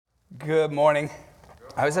Good morning.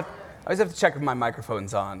 I always have to check if my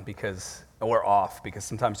microphone's on or off because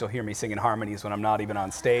sometimes you'll hear me singing harmonies when I'm not even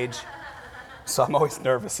on stage. So I'm always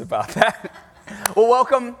nervous about that. Well,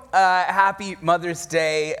 welcome. Happy Mother's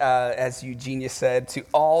Day, as Eugenia said, to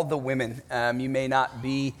all the women. You may not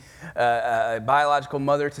be a biological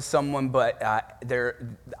mother to someone, but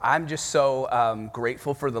I'm just so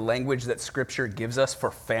grateful for the language that Scripture gives us for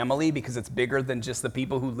family because it's bigger than just the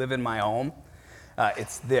people who live in my home.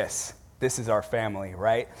 It's this. This is our family,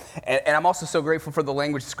 right? And I'm also so grateful for the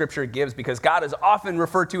language Scripture gives because God is often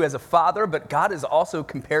referred to as a father, but God is also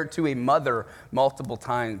compared to a mother multiple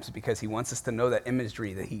times because he wants us to know that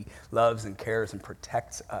imagery that he loves and cares and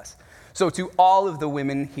protects us. So to all of the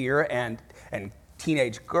women here and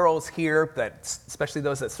teenage girls here, especially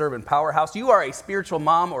those that serve in Powerhouse, you are a spiritual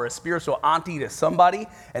mom or a spiritual auntie to somebody,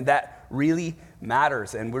 and that really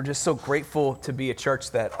matters. And we're just so grateful to be a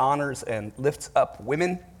church that honors and lifts up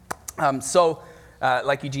women.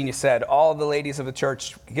 Like Eugenia said, all the ladies of the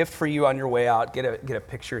church, gift for you on your way out. Get a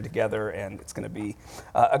picture together, and it's going to be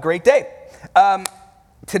a great day.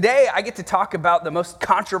 Today, I get to talk about the most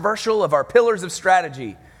controversial of our pillars of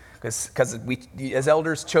strategy, because we, as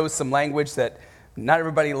elders, chose some language that not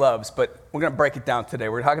everybody loves, but we're going to break it down today.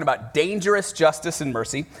 We're talking about dangerous justice and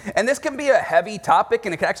mercy, and this can be a heavy topic,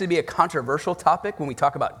 and it can actually be a controversial topic when we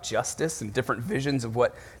talk about justice and different visions of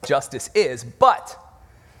what justice is, but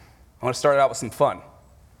I want to start out with some fun.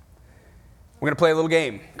 We're going to play a little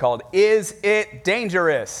game called Is It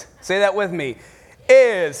Dangerous? Say that with me.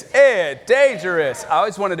 Is it dangerous? I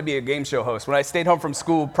always wanted to be a game show host. When I stayed home from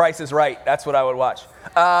school, Price is Right. That's what I would watch.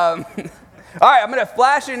 All right, I'm going to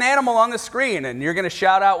flash an animal on the screen, and you're going to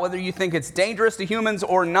shout out whether you think it's dangerous to humans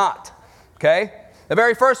or not. Okay? The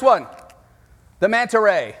very first one, the manta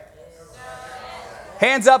ray.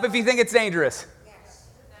 Hands up if you think it's dangerous.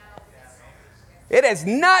 It is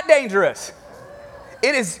not dangerous.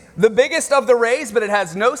 It is the biggest of the rays, but it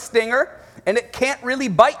has no stinger, and it can't really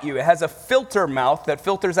bite you. It has a filter mouth that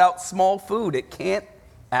filters out small food. It can't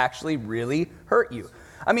actually really hurt you.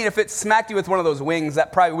 I mean, if it smacked you with one of those wings,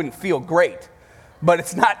 that probably wouldn't feel great, but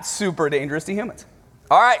it's not super dangerous to humans.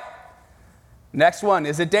 All right, next one.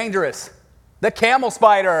 Is it dangerous? The camel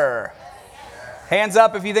spider. Hands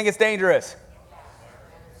up if you think it's dangerous.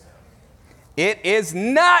 It is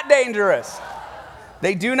not dangerous.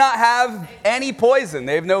 They do not have any poison.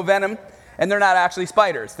 They have no venom, and they're not actually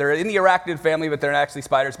spiders. They're in the arachnid family, but they're not actually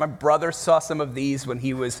spiders. My brother saw some of these when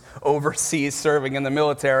he was overseas serving in the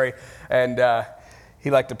military, and he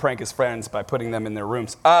liked to prank his friends by putting them in their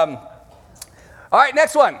rooms. All right,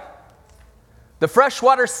 next one. The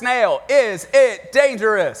freshwater snail. Is it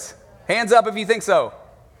dangerous? Hands up if you think so.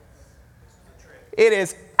 It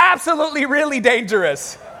is absolutely really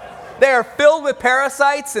dangerous. They are filled with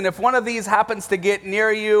parasites, and if one of these happens to get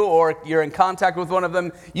near you or you're in contact with one of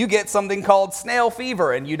them, you get something called snail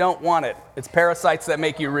fever, and you don't want it. It's parasites that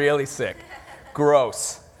make you really sick.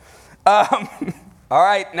 Gross. All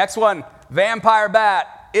right, next one. Vampire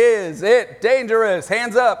bat. Is it dangerous?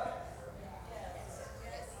 Hands up.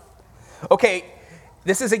 Okay,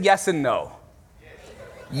 this is a yes and no.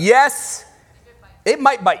 Yes, it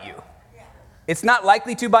might bite you. It's not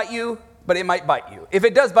likely to bite you, but it might bite you. If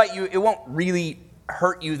it does bite you, it won't really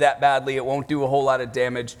hurt you that badly. It won't do a whole lot of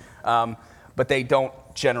damage, but they don't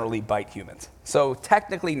generally bite humans. So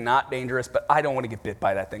technically not dangerous, but I don't want to get bit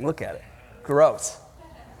by that thing. Look at it. Gross.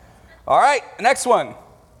 All right, next one.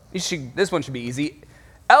 This one should be easy.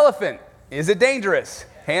 Elephant. Is it dangerous?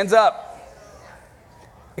 Hands up.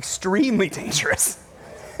 Extremely dangerous.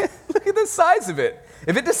 Look at the size of it.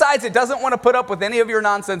 If it decides it doesn't want to put up with any of your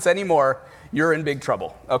nonsense anymore, you're in big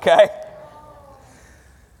trouble, okay?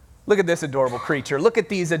 Look at this adorable creature. Look at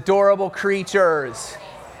these adorable creatures.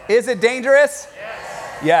 Is it dangerous?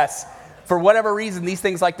 Yes. For whatever reason, these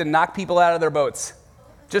things like to knock people out of their boats.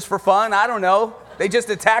 Just for fun? I don't know. They just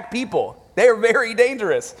attack people. They are very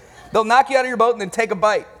dangerous. They'll knock you out of your boat and then take a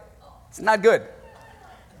bite. It's not good. All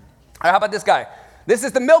right, how about this guy? This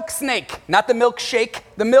is the milk snake, not the milkshake,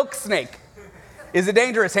 the milk snake. Is it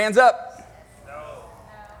dangerous? Hands up. No.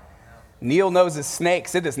 Neil knows his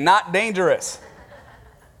snakes. It is not dangerous.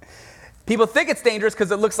 People think it's dangerous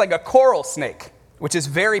because it looks like a coral snake, which is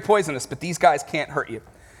very poisonous, but these guys can't hurt you.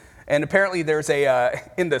 And apparently there's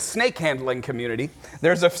in the snake handling community,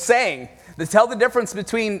 there's a saying to tell the difference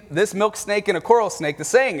between this milk snake and a coral snake. The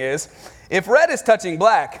saying is, if red is touching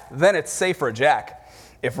black, then it's safe for a jack.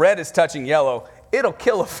 If red is touching yellow, it'll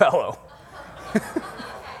kill a fellow.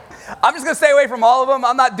 I'm just going to stay away from all of them.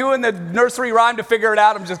 I'm not doing the nursery rhyme to figure it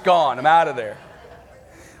out. I'm just gone. I'm out of there.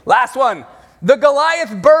 Last one. The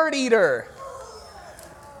Goliath bird eater.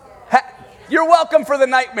 You're welcome for the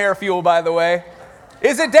nightmare fuel, by the way.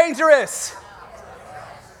 Is it dangerous?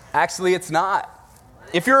 Actually, it's not.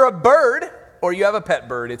 If you're a bird or you have a pet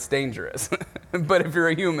bird, it's dangerous. But if you're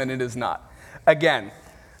a human, it is not. Again,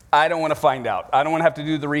 I don't want to find out. I don't want to have to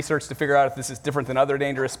do the research to figure out if this is different than other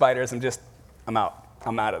dangerous spiders. I'm out.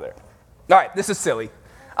 I'm out of there. All right, this is silly.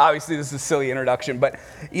 Obviously, this is a silly introduction, but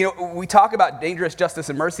we talk about dangerous justice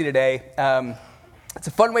and mercy today. It's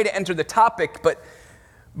a fun way to enter the topic, but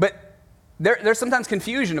there's sometimes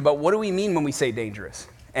confusion about what do we mean when we say dangerous,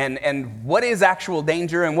 and what is actual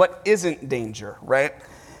danger and what isn't danger, right?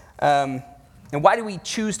 And why do we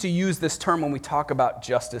choose to use this term when we talk about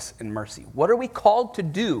justice and mercy? What are we called to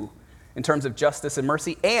do in terms of justice and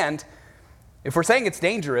mercy? And if we're saying it's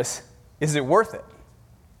dangerous, is it worth it?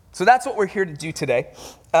 So that's what we're here to do today.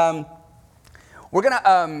 We're going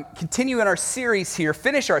to continue in our series here,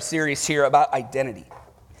 finish our series here about identity.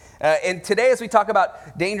 And today, as we talk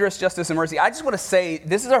about dangerous justice and mercy, I just want to say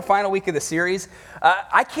this is our final week of the series.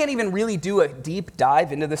 I can't even really do a deep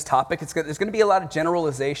dive into this topic. There's going to be a lot of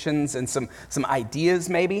generalizations and some ideas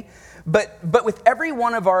maybe. But with every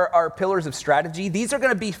one of our pillars of strategy, these are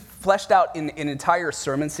going to be fleshed out in an entire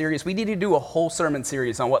sermon series. We need to do a whole sermon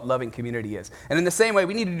series on what loving community is. And in the same way,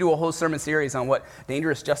 we need to do a whole sermon series on what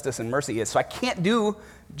dangerous justice and mercy is. So I can't do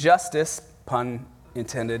justice, pun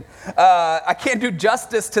intended. I can't do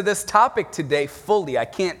justice to this topic today fully. I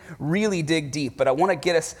can't really dig deep, but I want to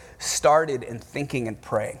get us started in thinking and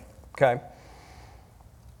praying, okay?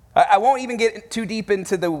 I won't even get too deep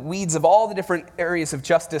into the weeds of all the different areas of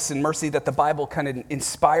justice and mercy that the Bible kind of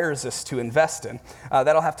inspires us to invest in.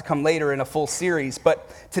 That'll have to come later in a full series, but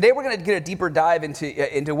today we're going to get a deeper dive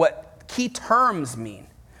into what key terms mean.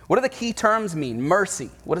 What do the key terms mean?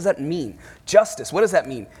 Mercy, what does that mean? Justice, what does that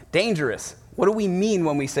mean? Dangerous, what do we mean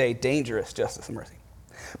when we say dangerous justice and mercy?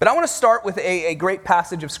 But I want to start with a great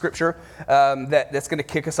passage of Scripture that's going to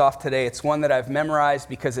kick us off today. It's one that I've memorized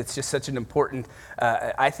because it's just such an important,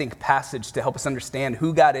 I think, passage to help us understand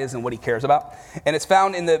who God is and what he cares about. And it's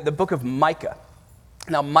found in the book of Micah.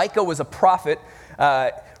 Now, Micah was a prophet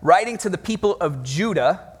writing to the people of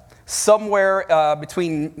Judah somewhere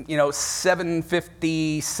between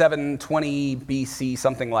 750, 720 BC,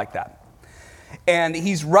 something like that. And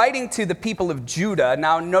he's writing to the people of Judah.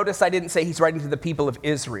 Now, notice I didn't say he's writing to the people of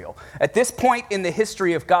Israel. At this point in the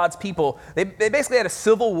history of God's people, they basically had a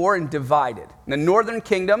civil war and divided. And the northern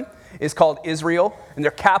kingdom is called Israel, and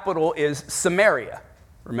their capital is Samaria.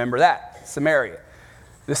 Remember that, Samaria.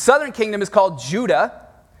 The southern kingdom is called Judah,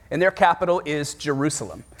 and their capital is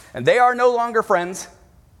Jerusalem. And they are no longer friends.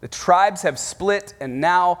 The tribes have split, and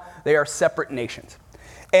now they are separate nations.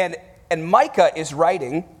 And Micah is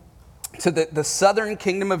writing to the southern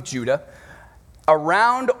kingdom of Judah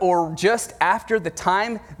around or just after the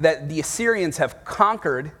time that the Assyrians have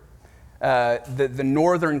conquered the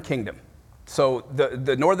northern kingdom. So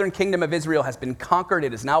the northern kingdom of Israel has been conquered.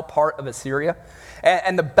 It is now part of Assyria.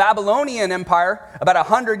 And the Babylonian Empire, about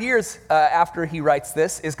 100 years after he writes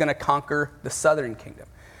this, is going to conquer the southern kingdom.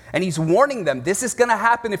 And he's warning them, this is going to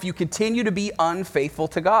happen if you continue to be unfaithful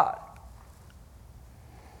to God.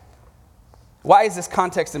 Why is this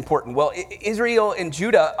context important? Well, Israel and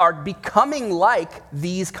Judah are becoming like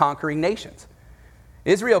these conquering nations.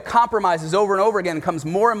 Israel compromises over and over again and becomes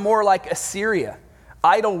more and more like Assyria.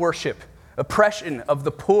 Idol worship, oppression of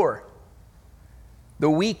the poor,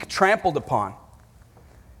 the weak trampled upon.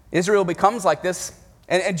 Israel becomes like this,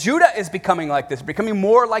 and Judah is becoming like this, becoming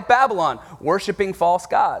more like Babylon, worshiping false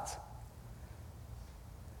gods.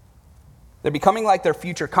 They're becoming like their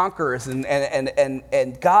future conquerors,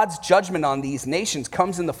 and God's judgment on these nations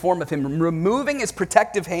comes in the form of him removing his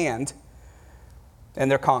protective hand, and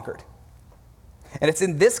they're conquered. And it's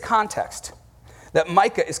in this context that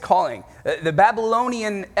Micah is calling. The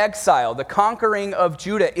Babylonian exile, the conquering of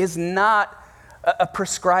Judah, is not a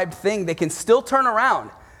prescribed thing. They can still turn around.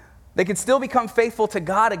 They can still become faithful to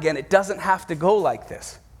God again. It doesn't have to go like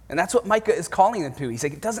this. And that's what Micah is calling them to. He's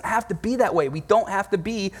like, it doesn't have to be that way. We don't have to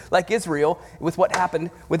be like Israel with what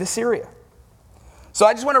happened with Assyria. So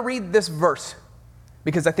I just want to read this verse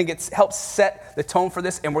because I think it helps set the tone for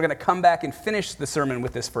this, and we're going to come back and finish the sermon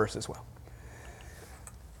with this verse as well.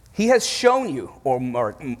 He has shown you, O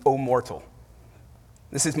mortal.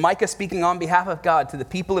 This is Micah speaking on behalf of God to the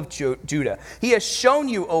people of Judah. He has shown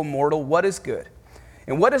you, O mortal, what is good.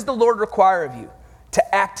 And what does the Lord require of you?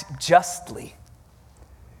 To act justly,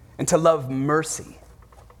 and to love mercy,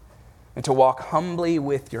 and to walk humbly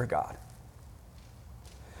with your God.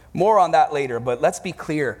 More on that later, but let's be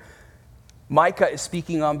clear. Micah is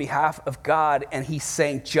speaking on behalf of God, and he's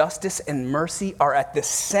saying justice and mercy are at the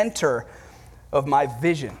center of my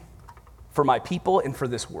vision for my people and for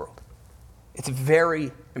this world. It's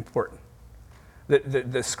very important.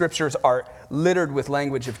 The scriptures are littered with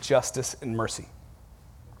language of justice and mercy.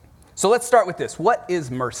 So let's start with this. What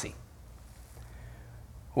is mercy?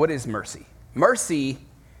 What is mercy? Mercy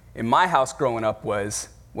in my house growing up was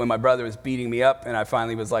when my brother was beating me up and I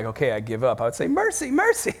finally was like, okay, I give up. I would say, mercy,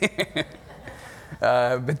 mercy.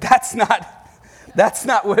 But that's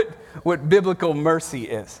not what biblical mercy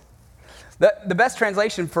is. The best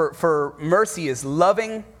translation for mercy is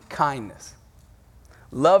loving kindness.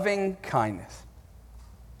 Loving kindness.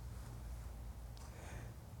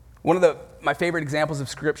 One of my favorite examples of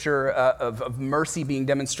scripture of mercy being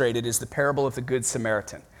demonstrated is the parable of the Good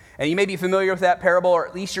Samaritan. And you may be familiar with that parable, or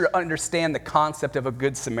at least you understand the concept of a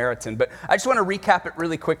Good Samaritan. But I just want to recap it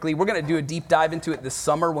really quickly. We're going to do a deep dive into it this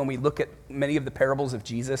summer when we look at many of the parables of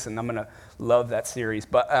Jesus, and I'm going to love that series.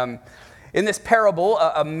 But in this parable,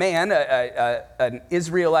 a man, an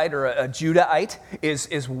Israelite or a Judahite,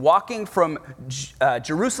 is walking from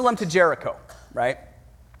Jerusalem to Jericho, right?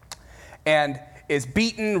 And is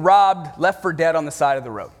beaten, robbed, left for dead on the side of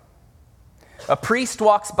the road. A priest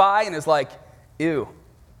walks by and is like, ew,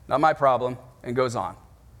 not my problem, and goes on.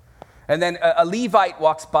 And then a Levite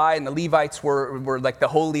walks by, and the Levites were like the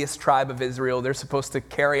holiest tribe of Israel. They're supposed to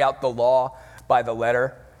carry out the law by the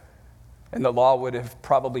letter. And the law would have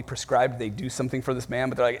probably prescribed they do something for this man,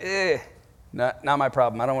 but they're like, not my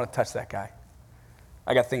problem. I don't want to touch that guy.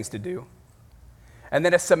 I got things to do. And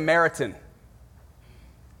then a Samaritan,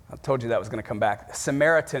 I told you that was going to come back. A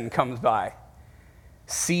Samaritan comes by,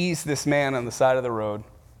 sees this man on the side of the road,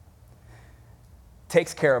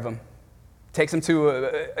 takes care of him, takes him to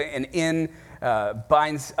an inn,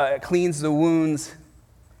 cleans the wounds,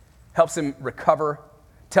 helps him recover,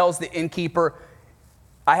 tells the innkeeper,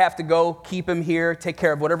 I have to go, keep him here, take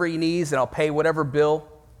care of whatever he needs, and I'll pay whatever bill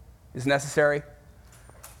is necessary.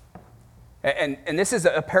 And this is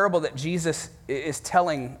a parable that Jesus is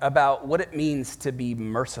telling about what it means to be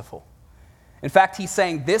merciful. In fact, he's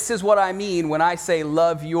saying, this is what I mean when I say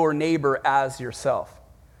love your neighbor as yourself.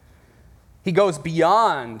 He goes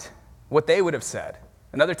beyond what they would have said.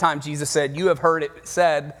 Another time Jesus said, you have heard it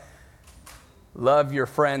said, love your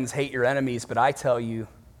friends, hate your enemies, but I tell you,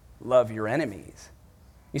 love your enemies.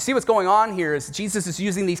 You see what's going on here is Jesus is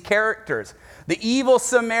using these characters, the evil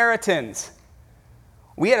Samaritans.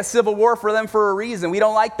 We had a civil war for them for a reason. We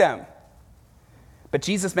don't like them. But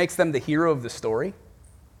Jesus makes them the hero of the story.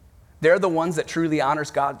 They're the ones that truly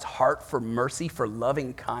honors God's heart for mercy, for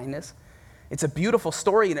loving kindness. It's a beautiful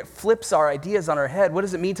story, and it flips our ideas on our head. What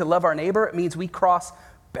does it mean to love our neighbor? It means we cross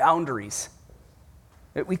boundaries.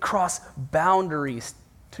 We cross boundaries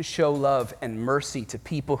to show love and mercy to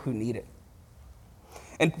people who need it.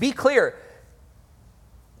 And be clear,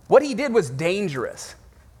 what he did was dangerous.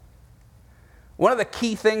 One of the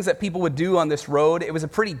key things that people would do on this road, it was a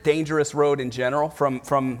pretty dangerous road in general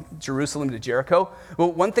from Jerusalem to Jericho.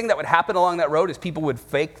 Well, one thing that would happen along that road is people would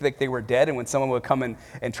fake that they were dead, and when someone would come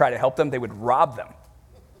and try to help them, they would rob them.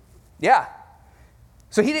 Yeah.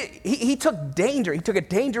 So he took danger. He took a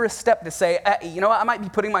dangerous step to say, you know what, I might be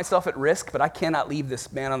putting myself at risk, but I cannot leave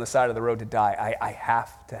this man on the side of the road to die. I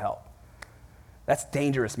have to help. That's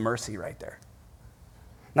dangerous mercy right there.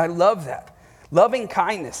 And I love that. Loving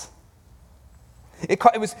kindness. It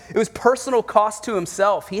was personal cost to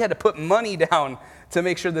himself. He had to put money down to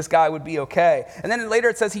make sure this guy would be okay. And then later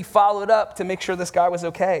it says he followed up to make sure this guy was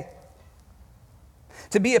okay.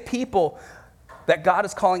 To be a people that God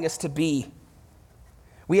is calling us to be,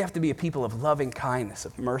 we have to be a people of loving kindness,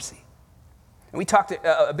 of mercy. And we talked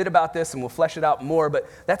a bit about this, and we'll flesh it out more, but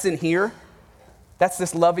that's in here. That's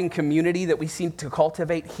this loving community that we seem to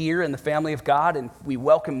cultivate here in the family of God, and we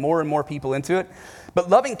welcome more and more people into it. But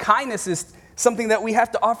loving kindness is something that we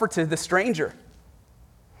have to offer to the stranger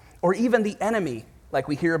or even the enemy, like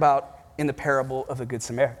we hear about in the parable of the Good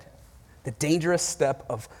Samaritan. The dangerous step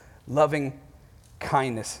of loving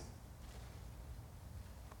kindness.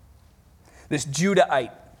 This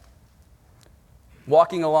Judahite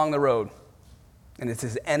walking along the road, and it's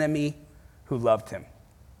his enemy who loved him.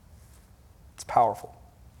 It's powerful.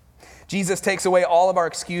 Jesus takes away all of our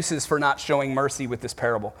excuses for not showing mercy with this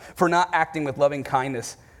parable, for not acting with loving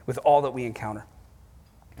kindness with all that we encounter.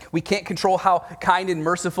 We can't control how kind and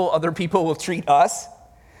merciful other people will treat us,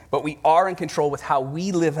 but we are in control with how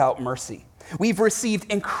we live out mercy. We've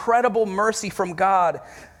received incredible mercy from God.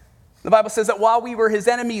 The Bible says that while we were his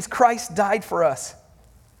enemies, Christ died for us.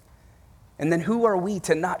 And then who are we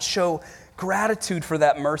to not show gratitude for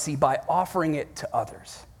that mercy by offering it to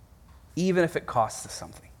others, even if it costs us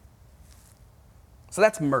something? So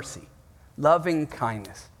that's mercy, loving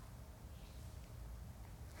kindness.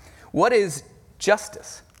 What is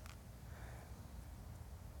justice?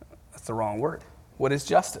 That's the wrong word. What is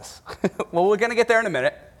justice? Well, we're going to get there in a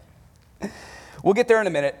minute. We'll get there in a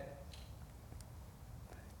minute.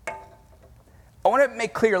 I want to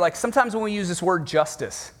make clear, like sometimes when we use this word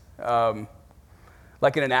justice,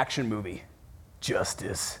 like in an action movie,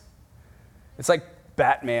 justice. It's like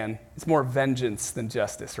Batman. It's more vengeance than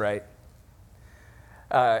justice, right?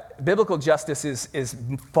 Biblical justice is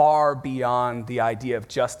far beyond the idea of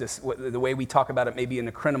justice, the way we talk about it maybe in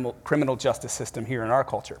the criminal justice system here in our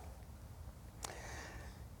culture.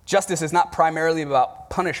 Justice is not primarily about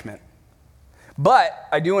punishment. But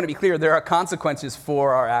I do want to be clear, there are consequences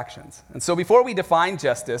for our actions. And so before we define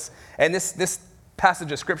justice, and this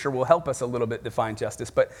passage of Scripture will help us a little bit define justice,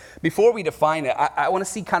 but before we define it, I want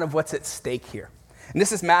to see kind of what's at stake here. And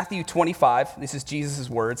this is Matthew 25. This is Jesus'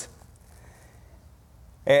 words.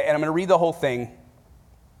 And I'm going to read the whole thing,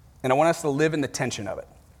 and I want us to live in the tension of it.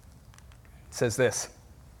 It says this.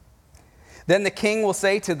 Then the king will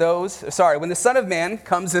say to when the Son of Man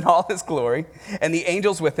comes in all his glory, and the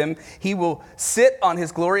angels with him, he will sit on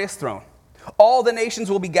his glorious throne. All the nations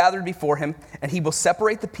will be gathered before him, and he will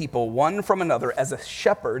separate the people one from another as a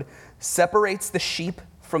shepherd separates the sheep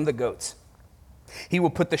from the goats. He will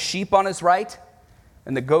put the sheep on his right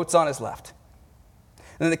and the goats on his left.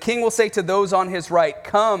 And then the king will say to those on his right,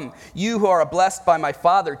 "Come, you who are blessed by my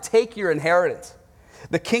Father, take your inheritance.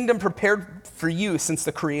 The kingdom prepared for you since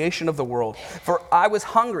the creation of the world. For I was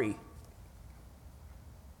hungry,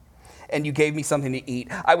 and you gave me something to eat.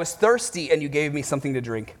 I was thirsty, and you gave me something to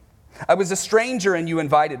drink. I was a stranger, and you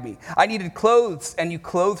invited me. I needed clothes, and you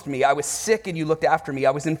clothed me. I was sick, and you looked after me.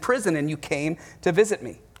 I was in prison, and you came to visit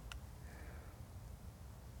me."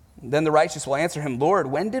 Then the righteous will answer him, "Lord,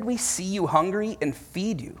 when did we see you hungry and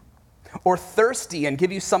feed you, or thirsty and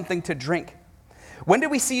give you something to drink? When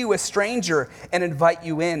did we see you a stranger and invite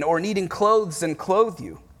you in, or needing clothes and clothe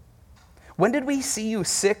you? When did we see you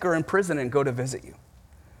sick or in prison and go to visit you?"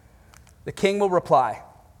 The king will reply,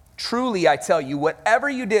 "Truly I tell you, whatever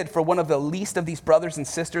you did for one of the least of these brothers and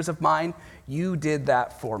sisters of mine, you did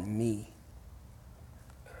that for me."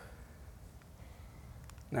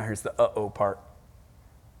 Now here's the uh-oh part.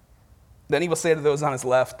 Then he will say to those on his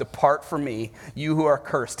left, "Depart from me, you who are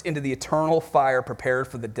cursed, into the eternal fire prepared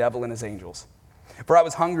for the devil and his angels. For I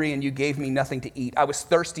was hungry, and you gave me nothing to eat. I was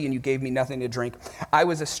thirsty, and you gave me nothing to drink. I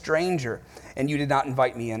was a stranger, and you did not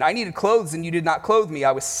invite me in. I needed clothes, and you did not clothe me.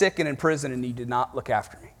 I was sick and in prison, and you did not look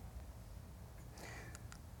after me."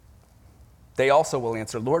 They also will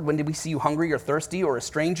answer, "Lord, when did we see you hungry or thirsty or a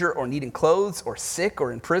stranger or needing clothes or sick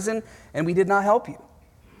or in prison, and we did not help you?"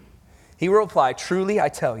 He will reply, "Truly I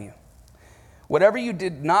tell you, whatever you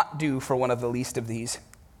did not do for one of the least of these,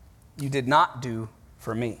 you did not do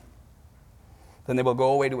for me." Then they will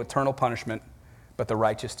go away to eternal punishment, but the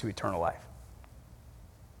righteous to eternal life.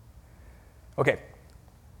 Okay,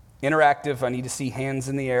 interactive. I need to see hands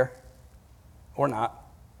in the air or not.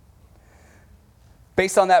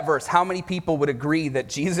 Based on that verse, how many people would agree that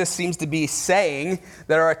Jesus seems to be saying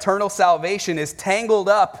that our eternal salvation is tangled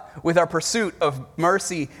up with our pursuit of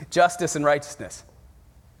mercy, justice, and righteousness?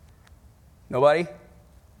 Nobody?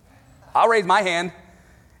 I'll raise my hand.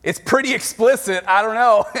 It's pretty explicit. I don't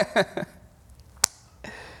know.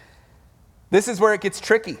 This is where it gets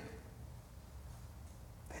tricky.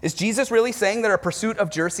 Is Jesus really saying that our pursuit of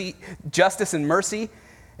justice and mercy,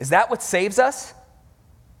 is that what saves us?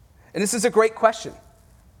 And this is a great question.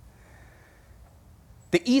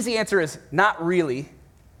 The easy answer is not really.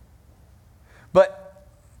 But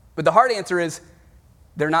the hard answer is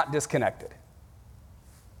they're not disconnected.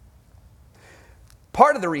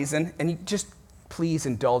 Part of the reason, and you just please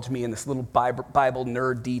indulge me in this little Bible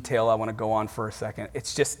nerd detail I want to go on for a second.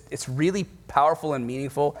 It's really powerful and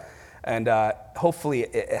meaningful, and hopefully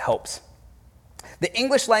it helps. The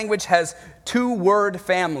English language has two word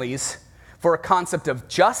families for a concept of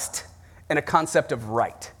just and a concept of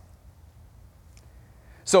right.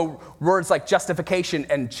 So words like justification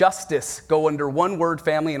and justice go under one word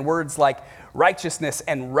family, and words like righteousness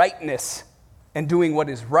and rightness and doing what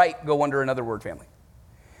is right go under another word family.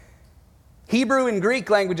 Hebrew and Greek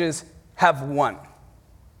languages have one.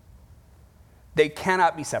 They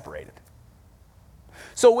cannot be separated.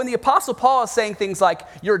 So when the Apostle Paul is saying things like,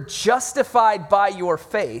 "You're justified by your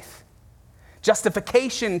faith,"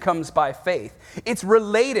 justification comes by faith, it's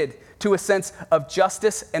related to a sense of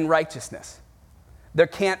justice and righteousness. They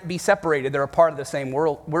can't be separated. They're a part of the same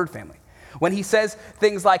word family. When he says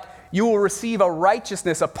things like, "You will receive a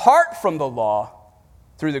righteousness apart from the law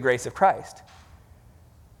through the grace of Christ,"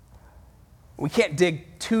 we can't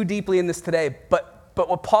dig too deeply in this today, but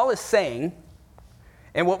what Paul is saying,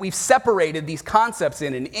 and what we've separated these concepts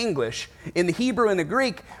in English, in the Hebrew and the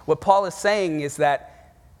Greek, what Paul is saying is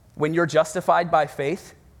that when you're justified by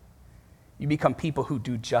faith, you become people who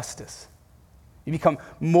do justice. You become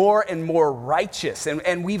more and more righteous.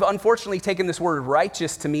 And we've unfortunately taken this word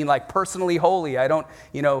righteous to mean like personally holy. I don't,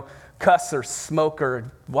 cuss or smoke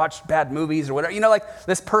or watch bad movies or whatever. Like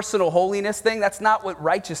this personal holiness thing, that's not what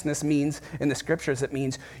righteousness means in the scriptures. It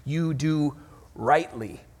means you do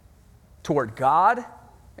rightly toward God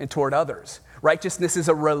and toward others. Righteousness is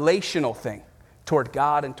a relational thing toward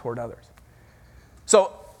God and toward others.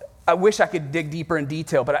 So I wish I could dig deeper in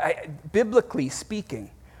detail, but biblically speaking,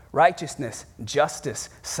 righteousness, justice,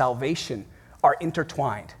 salvation are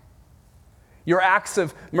intertwined. Your acts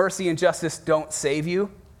of mercy and justice don't save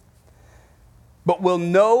you, but we'll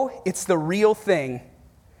know it's the real thing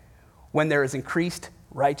when there is increased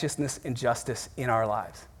righteousness and justice in our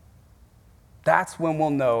lives. That's when we'll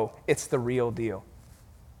know it's the real deal.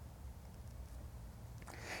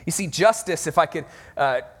 You see, justice, if I could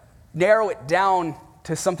narrow it down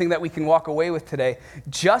to something that we can walk away with today,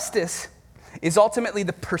 justice is ultimately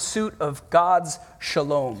the pursuit of God's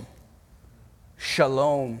shalom.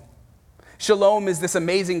 Shalom. Shalom is this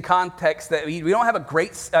amazing context that we don't have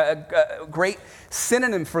a great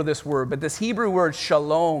synonym for this word, but this Hebrew word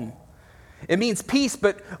shalom. It means peace,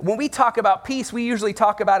 but when we talk about peace, we usually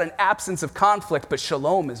talk about an absence of conflict, but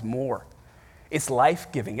shalom is more. It's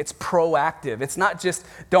life-giving. It's proactive. It's not just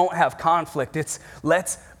don't have conflict. It's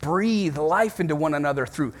let's breathe life into one another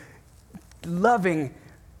through loving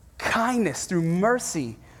kindness, through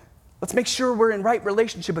mercy. Let's make sure we're in right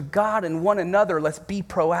relationship with God and one another. Let's be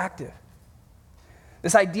proactive.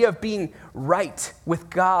 This idea of being right with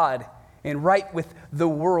God and right with the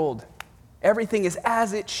world. Everything is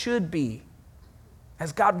as it should be,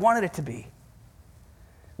 as God wanted it to be.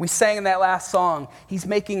 We sang in that last song, He's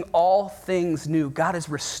making all things new. God is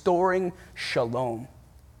restoring shalom.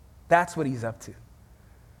 That's what He's up to.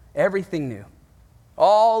 Everything new.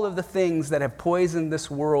 All of the things that have poisoned this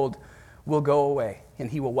world will go away, and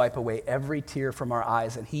He will wipe away every tear from our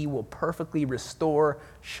eyes, and He will perfectly restore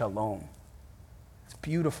shalom. It's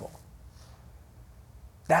beautiful.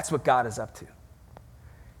 That's what God is up to.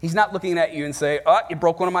 He's not looking at you and saying, "Oh, you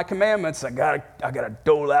broke one of my commandments. I gotta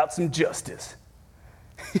dole out some justice."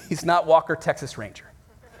 He's not Walker, Texas Ranger.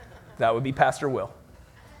 That would be Pastor Will.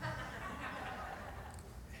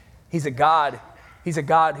 He's a God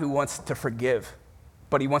who wants to forgive,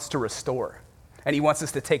 but He wants to restore. And He wants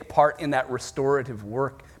us to take part in that restorative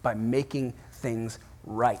work by making things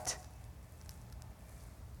right.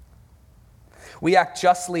 We act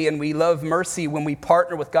justly and we love mercy when we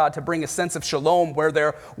partner with God to bring a sense of shalom where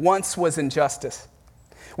there once was injustice.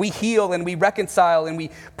 We heal and we reconcile and we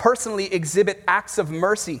personally exhibit acts of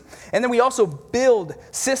mercy. And then we also build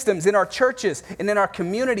systems in our churches and in our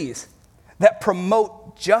communities that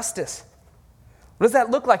promote justice. What does that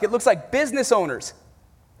look like? It looks like business owners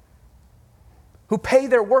who pay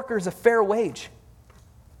their workers a fair wage.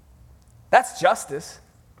 That's justice.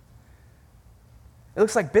 It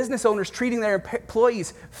looks like business owners treating their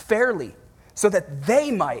employees fairly so that they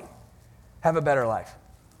might have a better life,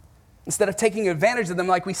 instead of taking advantage of them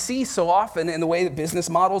like we see so often in the way that business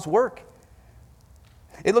models work.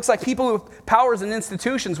 It looks like people with powers and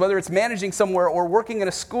institutions, whether it's managing somewhere or working in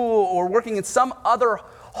a school or working in some other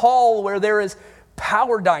hall where there is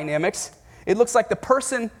power dynamics. It looks like the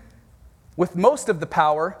person with most of the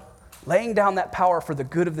power laying down that power for the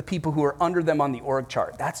good of the people who are under them on the org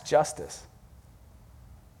chart. That's justice.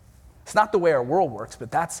 It's not the way our world works,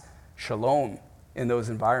 but that's shalom in those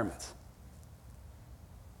environments.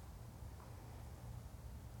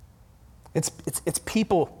 It's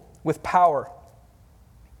people with power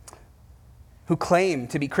who claim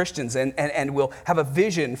to be Christians and will have a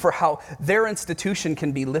vision for how their institution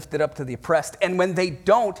can be lifted up to the oppressed. And when they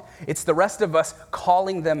don't, it's the rest of us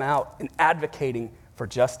calling them out and advocating for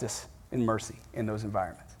justice and mercy in those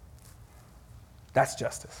environments. That's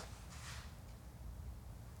justice.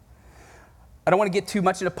 I don't want to get too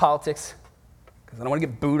much into politics because I don't want to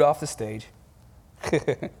get booed off the stage.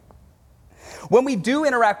 When we do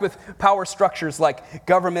interact with power structures like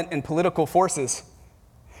government and political forces,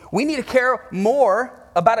 we need to care more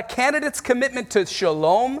about a candidate's commitment to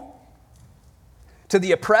shalom, to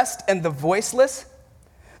the oppressed and the voiceless,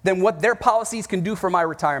 than what their policies can do for my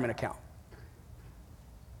retirement account.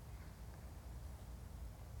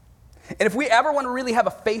 And if we ever want to really have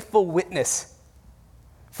a faithful witness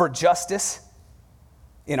for justice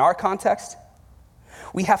in our context,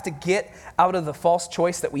 we have to get out of the false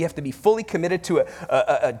choice that we have to be fully committed to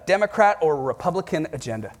a Democrat or a Republican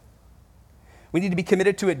agenda. We need to be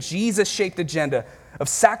committed to a Jesus-shaped agenda of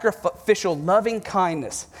sacrificial loving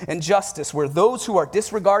kindness and justice where those who are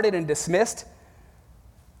disregarded and dismissed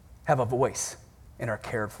have a voice and are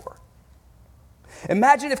cared for.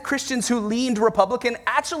 Imagine if Christians who leaned Republican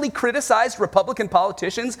actually criticized Republican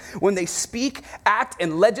politicians when they speak, act,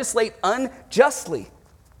 and legislate unjustly.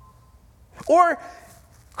 Or,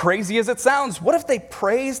 crazy as it sounds, what if they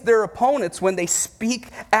praised their opponents when they speak,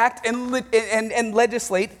 act, and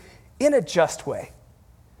legislate in a just way?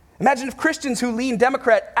 Imagine if Christians who lean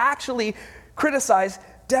Democrat actually criticize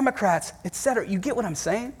Democrats, etc. You get what I'm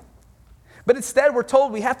saying? But instead, we're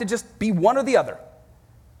told we have to just be one or the other.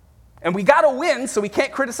 And we got to win, so we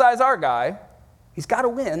can't criticize our guy. He's got to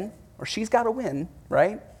win, or she's got to win,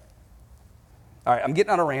 right? All right, I'm getting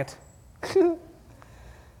on a rant.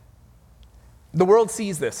 The world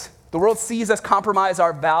sees this. The world sees us compromise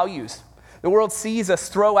our values. The world sees us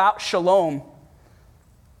throw out shalom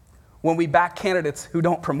when we back candidates who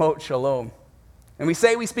don't promote shalom. And we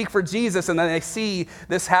say we speak for Jesus, and then they see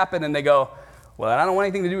this happen, and they go, well, I don't want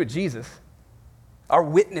anything to do with Jesus. Our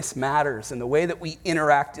witness matters, and the way that we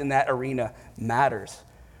interact in that arena matters.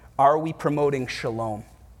 Are we promoting shalom?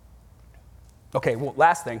 Okay, well,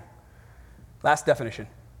 last thing. Last definition.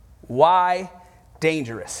 Why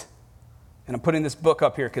dangerous? And I'm putting this book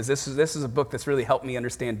up here because this is a book that's really helped me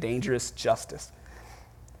understand dangerous justice.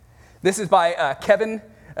 This is by Kevin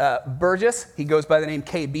Burgess. He goes by the name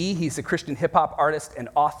KB. He's a Christian hip-hop artist and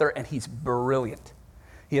author, and he's brilliant.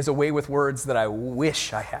 He has a way with words that I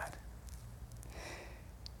wish I had.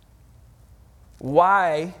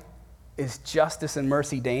 Why is justice and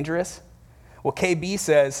mercy dangerous? Well, KB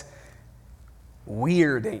says,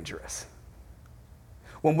 we're dangerous.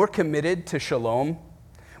 When we're committed to shalom,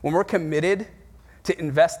 when we're committed to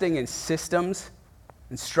investing in systems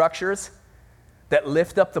and structures that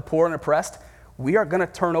lift up the poor and oppressed, we are going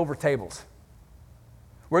to turn over tables.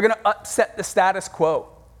 We're going to upset the status quo.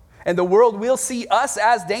 And the world will see us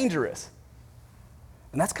as dangerous.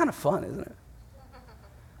 And that's kind of fun, isn't it?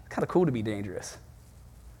 Kind of cool to be dangerous.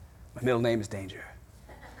 My middle name is Danger.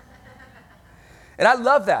 And I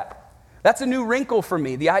love that. That's a new wrinkle for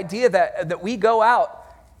me, the idea that we go out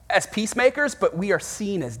as peacemakers, but we are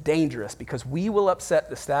seen as dangerous because we will upset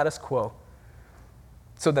the status quo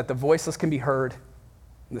so that the voiceless can be heard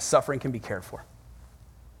and the suffering can be cared for.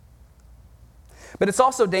 But it's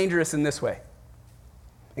also dangerous in this way.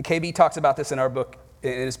 And KB talks about this in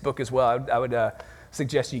his book as well. I would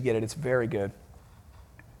suggest you get it. It's very good.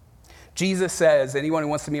 Jesus says, anyone who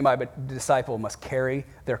wants to be my disciple must carry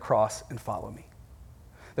their cross and follow me.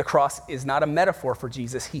 The cross is not a metaphor for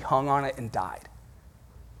Jesus. He hung on it and died.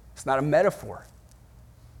 It's not a metaphor.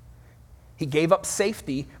 He gave up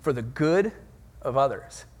safety for the good of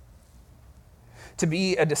others. To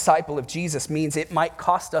be a disciple of Jesus means it might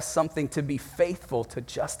cost us something to be faithful to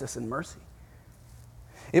justice and mercy.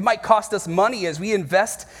 It might cost us money as we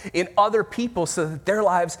invest in other people so that their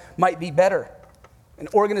lives might be better, and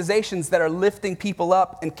organizations that are lifting people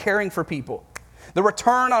up and caring for people. The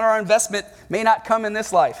return on our investment may not come in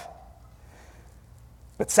this life,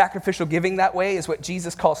 but sacrificial giving that way is what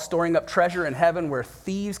Jesus calls storing up treasure in heaven where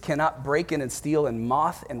thieves cannot break in and steal and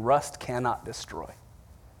moth and rust cannot destroy.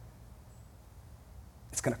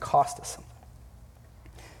 It's going to cost us something.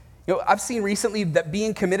 You know, I've seen recently that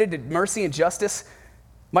being committed to mercy and justice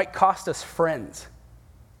might cost us friends.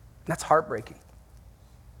 That's heartbreaking.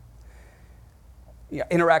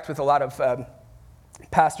 Interact with a lot of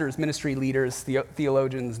pastors, ministry leaders,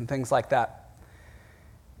 theologians, and things like that.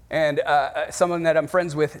 And someone that I'm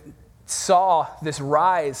friends with saw this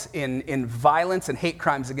rise in violence and hate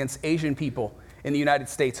crimes against Asian people in the United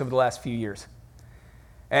States over the last few years.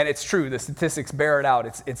 And it's true, the statistics bear it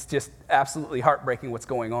out. It's just absolutely heartbreaking what's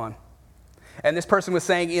going on. And this person was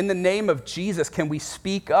saying, in the name of Jesus, can we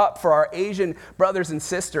speak up for our Asian brothers and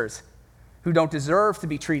sisters who don't deserve to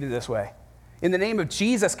be treated this way? In the name of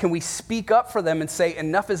Jesus, can we speak up for them and say,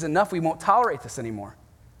 enough is enough, we won't tolerate this anymore?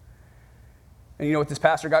 And you know what this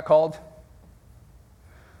pastor got called?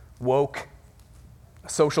 Woke, a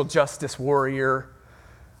social justice warrior,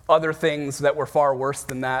 other things that were far worse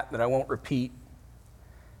than that I won't repeat.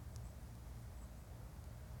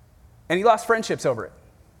 And he lost friendships over it.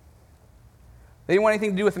 They didn't want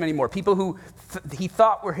anything to do with him anymore. People who he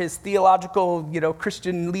thought were his theological,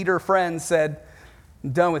 Christian leader friends said,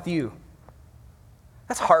 I'm done with you.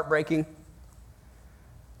 That's heartbreaking.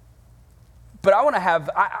 But I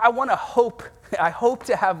hope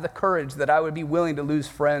to have the courage that I would be willing to lose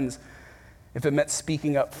friends if it meant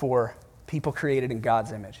speaking up for people created in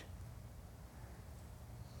God's image.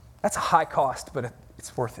 That's a high cost, but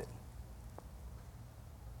it's worth it.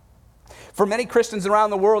 For many Christians around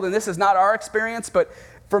the world, and this is not our experience, but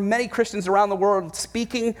for many Christians around the world,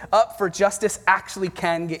 speaking up for justice actually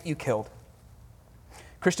can get you killed.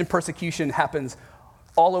 Christian persecution happens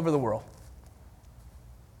all over the world.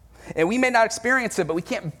 And we may not experience it, but we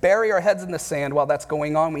can't bury our heads in the sand while that's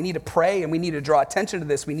going on. We need to pray, and we need to draw attention to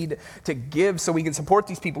this. We need to give so we can support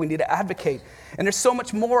these people. We need to advocate. And there's so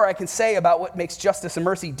much more I can say about what makes justice and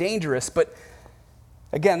mercy dangerous, but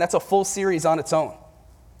again, that's a full series on its own.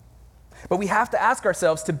 But we have to ask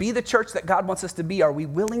ourselves, to be the church that God wants us to be, are we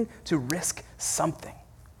willing to risk something?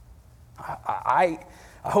 I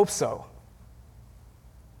hope so.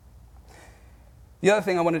 The other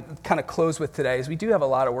thing I want to kind of close with today is we do have a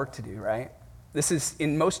lot of work to do, right? This is,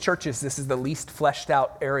 in most churches, this is the least fleshed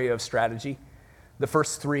out area of strategy. The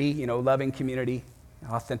first three, loving community,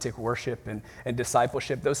 authentic worship, and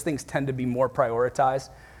discipleship, those things tend to be more prioritized.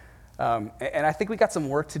 And I think we got some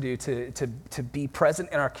work to do to be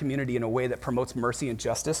present in our community in a way that promotes mercy and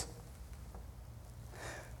justice.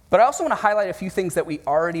 But I also want to highlight a few things that we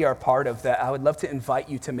already are part of that I would love to invite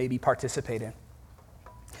you to maybe participate in.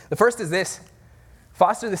 The first is this: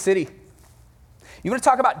 foster the city. You want to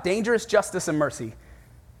talk about dangerous justice and mercy?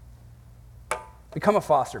 Become a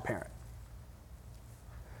foster parent.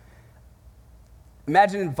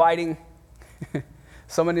 Imagine inviting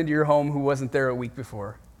someone into your home who wasn't there a week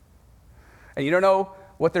before. And you don't know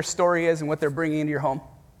what their story is and what they're bringing into your home.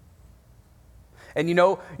 And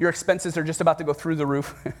your expenses are just about to go through the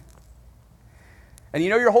roof. And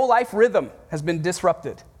your whole life rhythm has been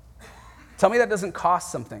disrupted. Tell me that doesn't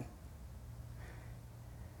cost something.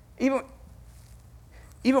 Even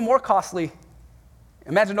more costly,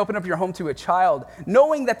 imagine opening up your home to a child,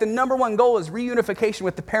 knowing that the number one goal is reunification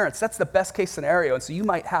with the parents. That's the best case scenario. And so you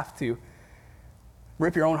might have to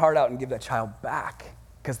rip your own heart out and give that child back,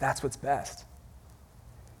 because that's what's best.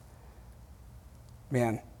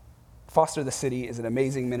 Man, Foster the City is an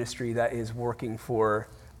amazing ministry that is working for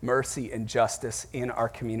mercy and justice in our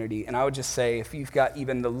community. And I would just say, if you've got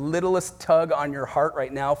even the littlest tug on your heart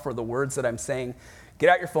right now for the words that I'm saying, get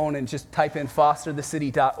out your phone and just type in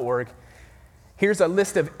fosterthecity.org. Here's a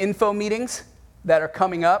list of info meetings that are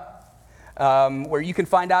coming up where you can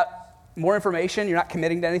find out more information. You're not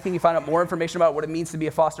committing to anything. You find out more information about what it means to be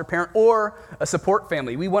a foster parent or a support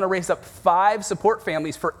family. We want to raise up 5 support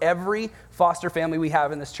families for every foster family we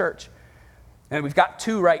have in this church. And we've got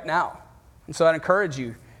 2 right now. And so I'd encourage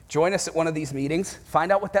you, join us at one of these meetings.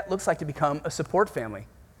 Find out what that looks like to become a support family.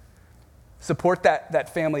 Support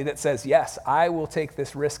that family that says, yes, I will take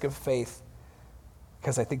this risk of faith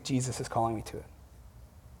because I think Jesus is calling me to it.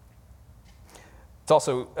 It's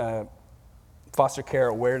also Foster Care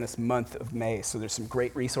Awareness Month of May, so there's some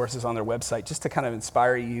great resources on their website just to kind of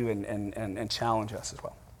inspire you and challenge us as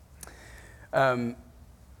well.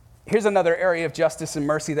 Here's another area of justice and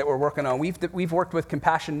mercy that we're working on. We've worked with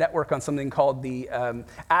Compassion Network on something called the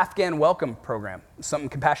Afghan Welcome Program, something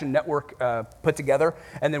Compassion Network put together.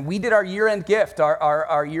 And then we did our year-end gift,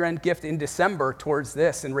 our year-end gift in December towards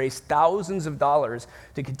this, and raised thousands of dollars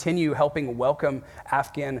to continue helping welcome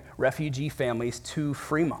Afghan refugee families to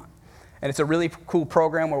Fremont. And it's a really cool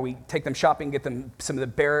program where we take them shopping, get them some of the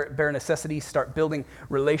bare necessities, start building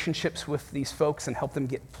relationships with these folks and help them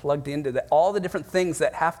get plugged into all the different things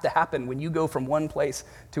that have to happen when you go from one place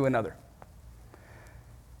to another.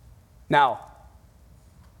 Now,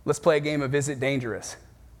 let's play a game of Is It Dangerous?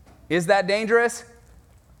 Is that dangerous?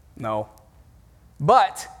 No.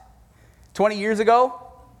 But 20 years ago,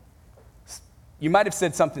 you might have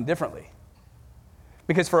said something differently.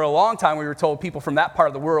 Because for a long time, we were told people from that part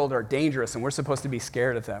of the world are dangerous and we're supposed to be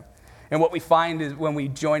scared of them. And what we find is when we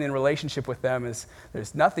join in relationship with them is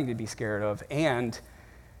there's nothing to be scared of, and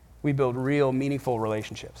we build real, meaningful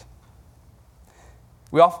relationships.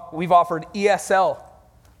 We've offered ESL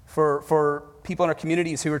for people in our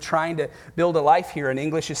communities who are trying to build a life here, and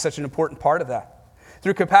English is such an important part of that.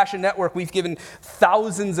 Through Compassion Network, we've given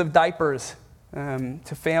thousands of diapers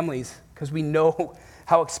to families because we know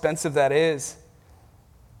how expensive that is.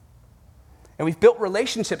 And we've built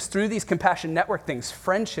relationships through these Compassion Network things,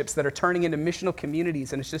 friendships that are turning into missional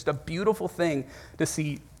communities, and it's just a beautiful thing to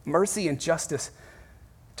see mercy and justice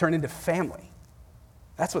turn into family.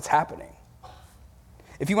 That's what's happening.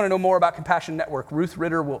 If you want to know more about Compassion Network, Ruth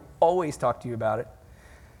Ritter will always talk to you about it.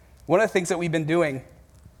 One of the things that we've been doing,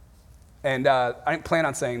 and I didn't plan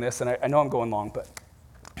on saying this, and I know I'm going long, but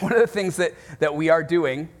one of the things that we are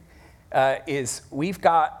doing is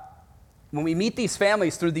when we meet these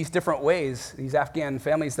families through these different ways, these Afghan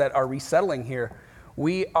families that are resettling here,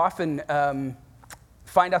 we often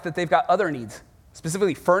find out that they've got other needs,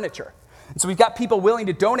 specifically furniture. And so we've got people willing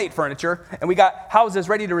to donate furniture, and we got houses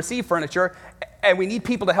ready to receive furniture, and we need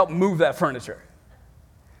people to help move that furniture.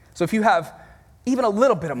 So if you have even a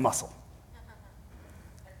little bit of muscle,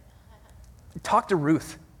 talk to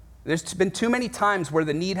Ruth. There's been too many times where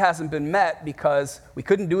the need hasn't been met because we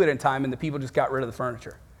couldn't do it in time and the people just got rid of the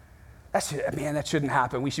furniture. that shouldn't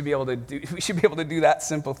happen. We should be able to do that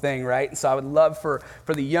simple thing, right? And so I would love for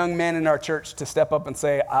the young men in our church to step up and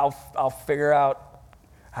say, I'll figure out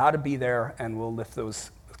how to be there, and we'll lift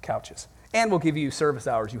those couches. And we'll give you service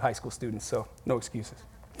hours, you high school students, so no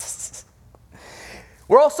excuses.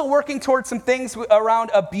 We're also working towards some things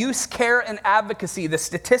around abuse care and advocacy. The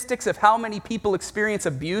statistics of how many people experience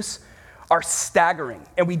abuse are staggering,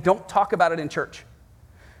 and we don't talk about it in church.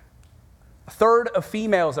 A third of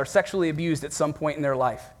females are sexually abused at some point in their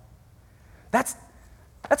life. That's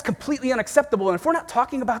completely unacceptable, and if we're not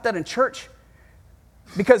talking about that in church,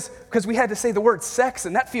 because we had to say the word sex,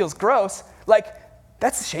 and that feels gross, like,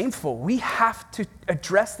 that's shameful. We have to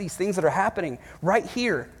address these things that are happening right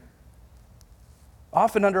here,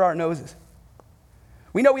 often under our noses.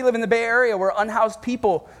 We know we live in the Bay Area where unhoused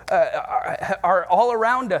people are all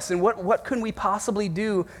around us, and what can we possibly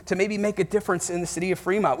do to maybe make a difference in the city of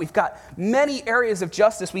Fremont? We've got many areas of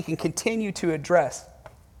justice we can continue to address.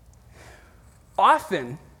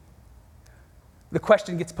 Often, the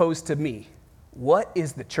question gets posed to me, what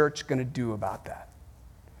is the church going to do about that?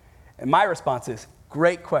 And my response is,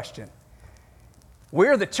 great question.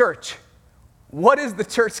 We're the church. What is the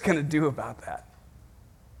church going to do about that?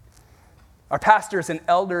 Our pastors and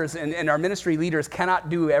elders and our ministry leaders cannot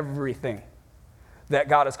do everything that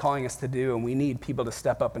God is calling us to do, and we need people to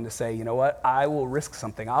step up and to say, you know what, I will risk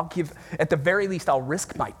something. At the very least, I'll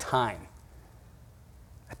risk my time.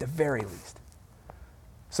 At the very least.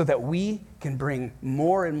 So that we can bring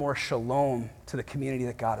more and more shalom to the community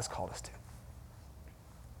that God has called us to.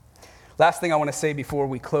 Last thing I want to say before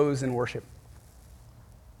we close in worship.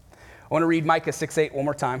 I want to read Micah 6:8 one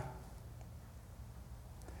more time.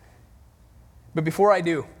 But before I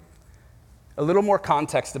do, a little more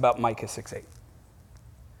context about Micah 6:8.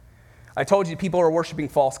 I told you people are worshiping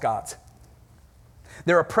false gods.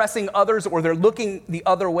 They're oppressing others, or they're looking the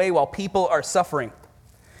other way while people are suffering.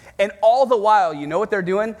 And all the while, you know what they're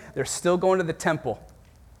doing? They're still going to the temple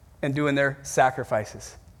and doing their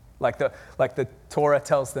sacrifices, like the Torah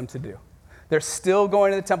tells them to do. They're still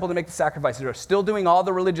going to the temple to make the sacrifices. They're still doing all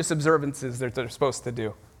the religious observances that they're supposed to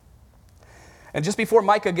do. And just before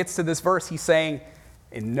Micah gets to this verse, he's saying,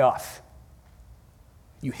 enough.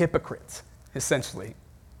 You hypocrites, essentially.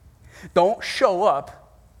 Don't show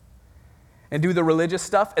up and do the religious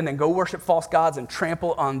stuff and then go worship false gods and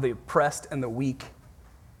trample on the oppressed and the weak.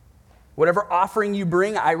 Whatever offering you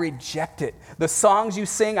bring, I reject it. The songs you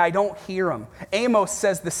sing, I don't hear them. Amos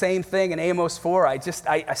says the same thing in Amos 4.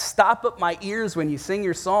 I stop up my ears when you sing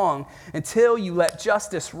your song until you let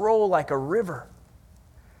justice roll like a river.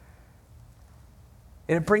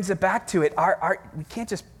 And it brings it back to it. We can't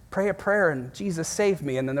just pray a prayer and Jesus save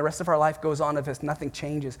me, and then the rest of our life goes on if nothing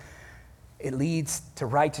changes. It leads to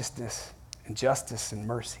righteousness and justice and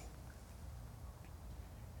mercy.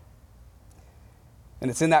 And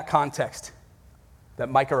it's in that context that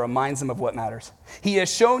Micah reminds them of what matters. He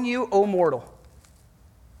has shown you, O mortal,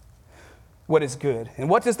 what is good. And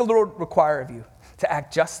what does the Lord require of you? To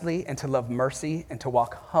act justly and to love mercy and to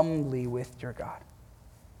walk humbly with your God.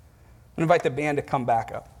 I'm going to invite the band to come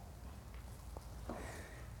back up.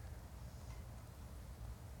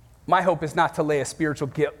 My hope is not to lay a spiritual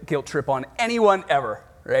guilt trip on anyone ever,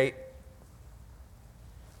 right?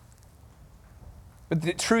 But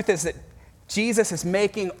the truth is that Jesus is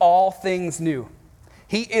making all things new.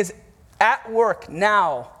 He is at work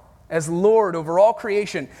now as Lord over all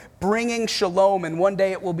creation, bringing shalom, and one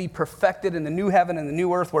day it will be perfected in the new heaven and the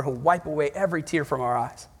new earth where he'll wipe away every tear from our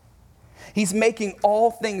eyes. He's making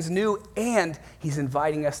all things new, and he's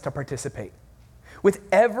inviting us to participate. With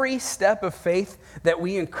every step of faith that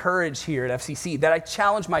we encourage here at FCC, that I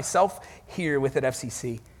challenge myself here with at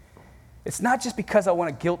FCC, it's not just because I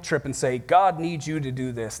want to guilt trip and say, God needs you to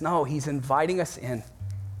do this. No, he's inviting us in.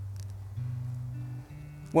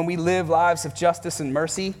 When we live lives of justice and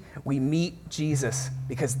mercy, we meet Jesus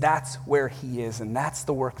because that's where he is, and that's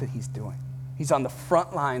the work that he's doing. He's on the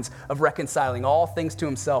front lines of reconciling all things to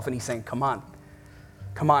himself, and he's saying, come on,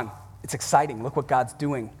 it's exciting. Look what God's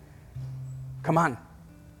doing. Come on,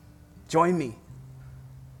 join me.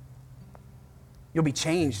 You'll be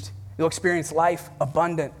changed. You'll experience life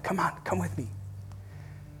abundant. Come on, come with me.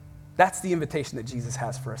 That's the invitation that Jesus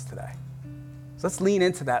has for us today. So let's lean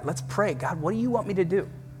into that. Let's pray. God, what do you want me to do?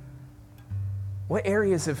 What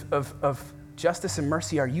areas of justice and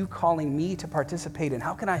mercy are you calling me to participate in?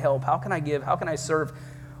 How can I help? How can I give? How can I serve?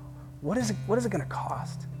 What is it going to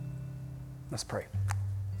cost? Let's pray.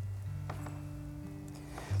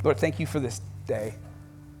 Lord, thank you for this day.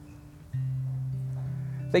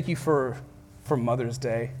 Thank you for Mother's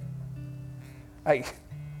Day.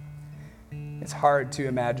 It's hard to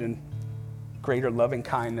imagine greater loving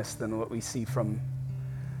kindness than what we see from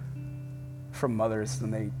mothers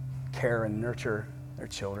when they care and nurture their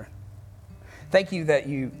children. Thank you that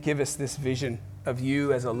you give us this vision of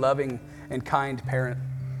you as a loving and kind parent.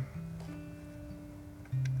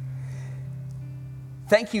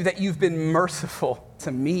 Thank you that you've been merciful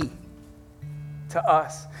to me, to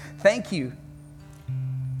us. Thank you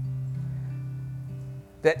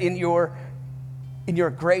that in your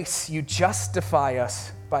grace you justify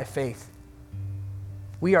us by faith.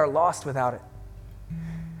 We are lost without it.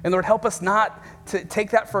 And Lord, help us not to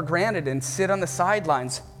take that for granted and sit on the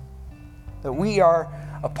sidelines, that we are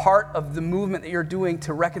a part of the movement that you're doing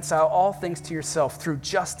to reconcile all things to yourself through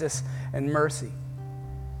justice and mercy.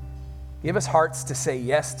 Give us hearts to say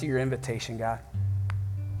yes to your invitation, God.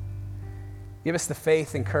 Give us the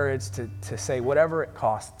faith and courage to say, whatever it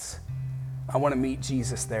costs, I want to meet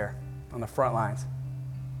Jesus there on the front lines.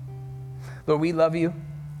 Lord, we love you,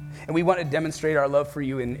 and we want to demonstrate our love for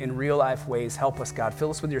you in real life ways. Help us, God.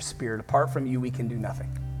 Fill us with your Spirit. Apart from you, we can do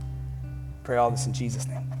nothing. Pray all this in Jesus'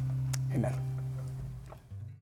 name. Amen.